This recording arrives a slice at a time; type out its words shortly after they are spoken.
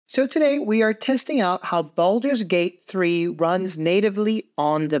So today we are testing out how Baldur's Gate 3 runs natively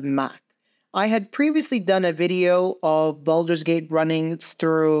on the Mac. I had previously done a video of Baldur's Gate running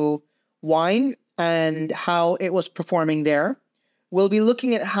through Wine and how it was performing there. We'll be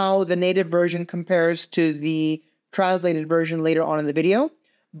looking at how the native version compares to the translated version later on in the video,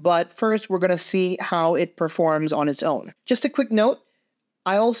 but first we're going to see how it performs on its own. Just a quick note,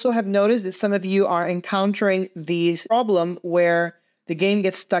 I also have noticed that some of you are encountering the problem where the game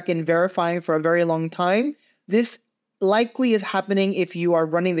gets stuck in verifying for a very long time. This likely is happening if you are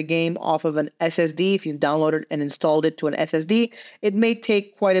running the game off of an SSD. If you've downloaded and installed it to an SSD, it may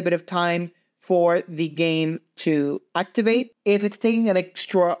take quite a bit of time for the game to activate. If it's taking an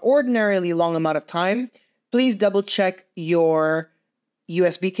extraordinarily long amount of time, please double check your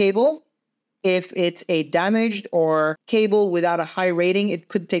USB cable. If it's a damaged or cable without a high rating, it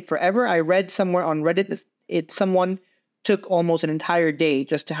could take forever. I read somewhere on Reddit that someone took almost an entire day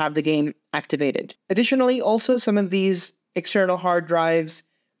just to have the game activated. Additionally, also some of these external hard drives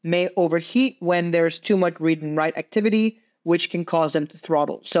may overheat when there's too much read and write activity, which can cause them to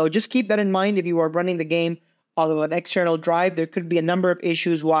throttle. So just keep that in mind if you are running the game off of an external drive. There could be a number of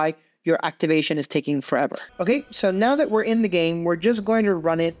issues why your activation is taking forever. Okay, so now that we're in the game, we're just going to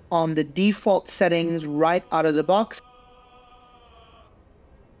run it on the default settings right out of the box.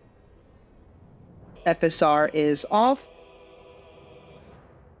 FSR is off.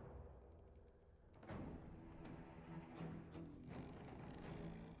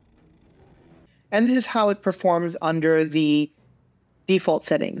 And this is how it performs under the default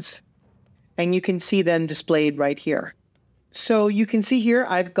settings. And you can see them displayed right here. So you can see here,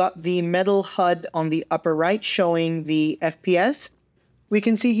 I've got the metal HUD on the upper right showing the FPS. We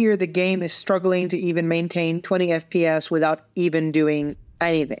can see here the game is struggling to even maintain 20 FPS without even doing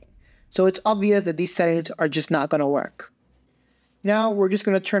anything. So it's obvious that these settings are just not going to work. Now we're just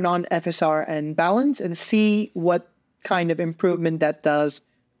going to turn on FSR and balance and see what kind of improvement that does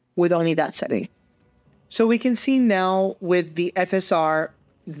with only that setting. So we can see now with the FSR,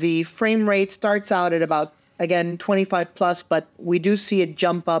 the frame rate starts out at about, again, 25 plus, but we do see it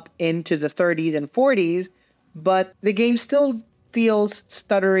jump up into the 30s and 40s, but the game still feels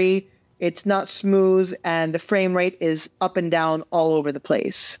stuttery, it's not smooth, and the frame rate is up and down all over the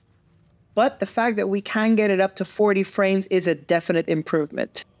place. But the fact that we can get it up to 40 frames is a definite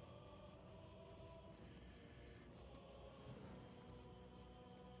improvement.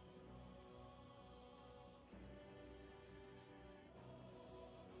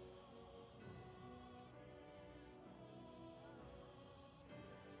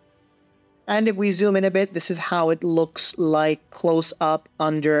 And if we zoom in a bit, this is how it looks like close up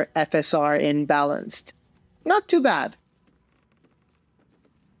under FSR in balanced. Not too bad.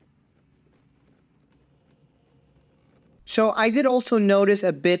 So I did also notice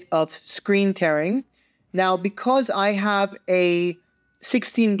a bit of screen tearing. Now, because I have a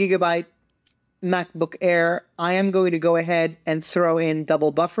 16 gigabyte MacBook Air, I am going to go ahead and throw in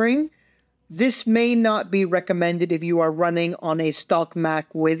double buffering. This may not be recommended if you are running on a stock Mac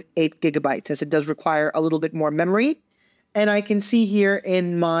with 8 gigabytes, as it does require a little bit more memory. And I can see here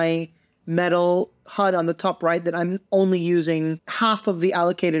in my metal HUD on the top right that I'm only using half of the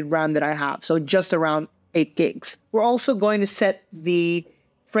allocated RAM that I have, so just around 8 gigs. We're also going to set the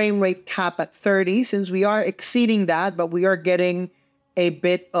frame rate cap at 30 since we are exceeding that, but we are getting a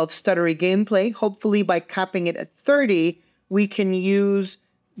bit of stuttery gameplay. Hopefully by capping it at 30, we can use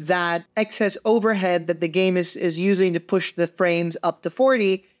that excess overhead that the game is using to push the frames up to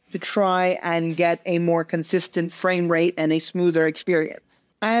 40 to try and get a more consistent frame rate and a smoother experience.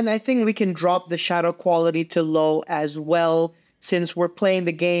 And I think we can drop the shadow quality to low as well, since we're playing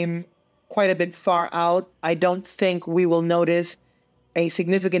the game quite a bit far out. I don't think we will notice a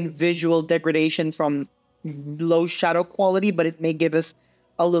significant visual degradation from low shadow quality, but it may give us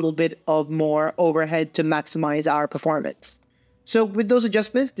a little bit of more overhead to maximize our performance. So with those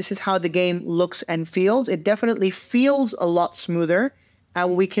adjustments, this is how the game looks and feels. It definitely feels a lot smoother,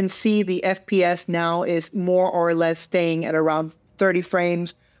 and we can see the FPS now is more or less staying at around 30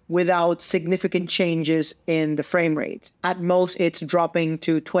 frames without significant changes in the frame rate. At most, it's dropping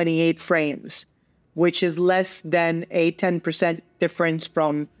to 28 frames, which is less than a 10% difference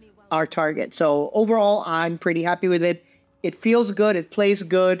from our target. So overall, I'm pretty happy with it. It feels good, it plays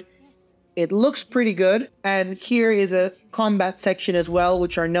good, it looks pretty good. And here is a combat section as well,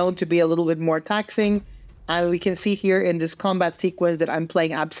 which are known to be a little bit more taxing. And we can see here in this combat sequence that I'm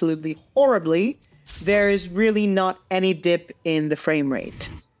playing absolutely horribly. There is really not any dip in the frame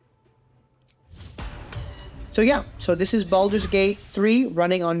rate. So yeah, so this is Baldur's Gate 3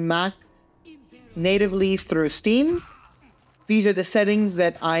 running on Mac natively through Steam. These are the settings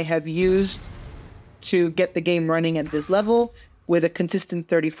that I have used to get the game running at this level with a consistent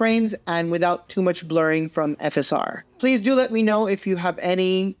 30 frames and without too much blurring from FSR. Please do let me know if you have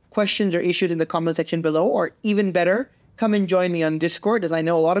any questions or issues in the comment section below, or even better, come and join me on Discord, as I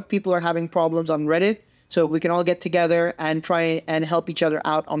know a lot of people are having problems on Reddit. So if we can all get together and try and help each other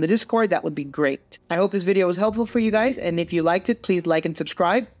out on the Discord, that would be great. I hope this video was helpful for you guys, and if you liked it, please like and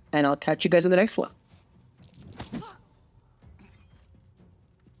subscribe, and I'll catch you guys in the next one.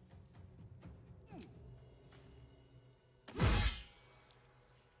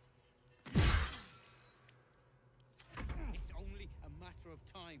 It's only a matter of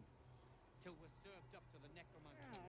time till we're served up to the necromancer.